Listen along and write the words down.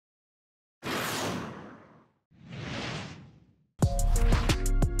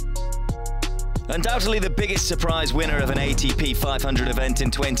Undoubtedly the biggest surprise winner of an ATP 500 event in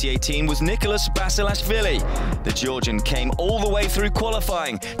 2018 was Basilashvili. The Georgian came all the way through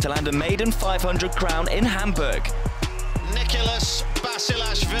qualifying to land a maiden 500 crown in Hamburg.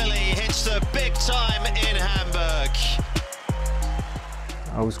 Basilashvili hits the big time in Hamburg.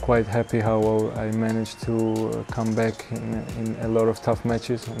 I was quite happy how I managed to come back in a lot of tough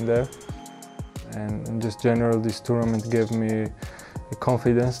matches in there. And in just general, this tournament gave me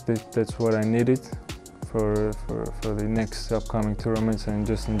confidence that that's what I needed for the next upcoming tournaments and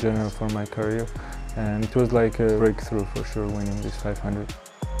just in general for my career. And it was like a breakthrough for sure, winning this 500.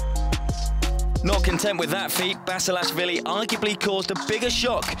 Not content with that feat, Basilashvili arguably caused a bigger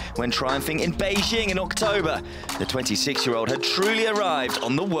shock when triumphing in Beijing in October. The 26-year-old had truly arrived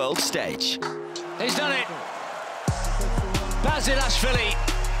on the world stage. He's done it! Basilashvili,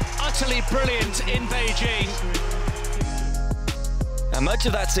 utterly brilliant in Beijing. And much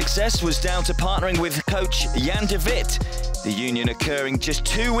of that success was down to partnering with coach Witt, the union occurring just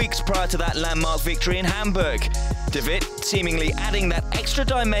 2 weeks prior to that landmark victory in Hamburg. Witt seemingly adding that extra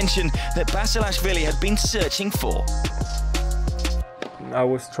dimension that Basilashvili had been searching for. I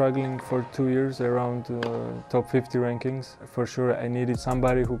was struggling for 2 years around top 50 rankings. For sure I needed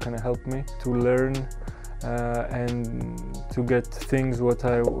somebody who can help me to learn and to get things what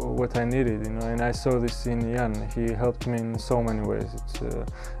I needed, you know. And I saw this in Jan. He helped me in so many ways.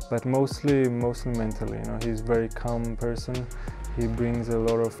 But mostly mentally, you know. He's a very calm person. He brings a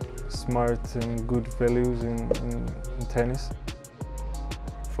lot of smart and good values in tennis.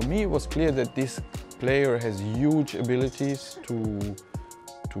 For me, it was clear that this player has huge abilities to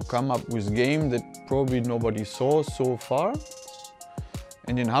come up with game that probably nobody saw so far.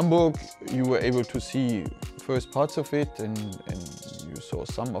 And in Hamburg, you were able to see first parts of it, and you saw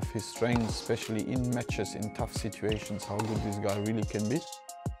some of his strengths, especially in matches, in tough situations, how good this guy really can be.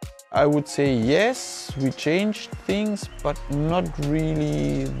 I would say yes, we changed things, but not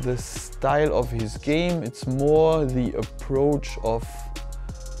really the style of his game. It's more the approach of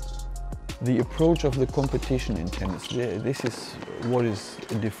the competition in tennis. This is what is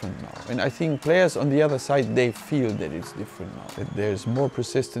different now. And I think players on the other side, they feel that it's different now. That there's more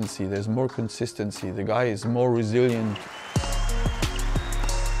persistency, there's more consistency. The guy is more resilient.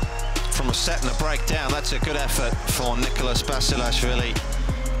 From a set and a breakdown, that's a good effort for Basilashvili.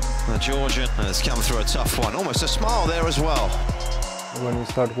 The Georgian has come through a tough one. Almost a smile there as well. When we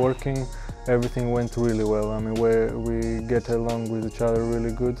start working, everything went really well. I mean, we get along with each other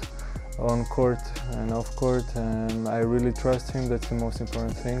really good on court and off court, and I really trust him. That's the most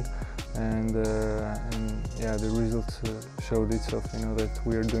important thing. And yeah, the results showed itself, you know, that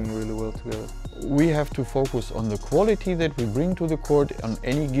we are doing really well together. We have to focus on the quality that we bring to the court on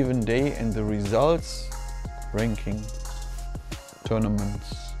any given day, and the results, ranking,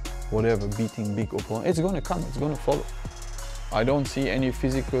 tournaments, whatever, beating big opponents, it's going to come, it's going to follow. I don't see any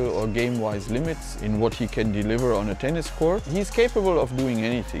physical or game-wise limits in what he can deliver on a tennis court. He's capable of doing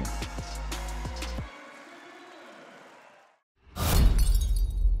anything.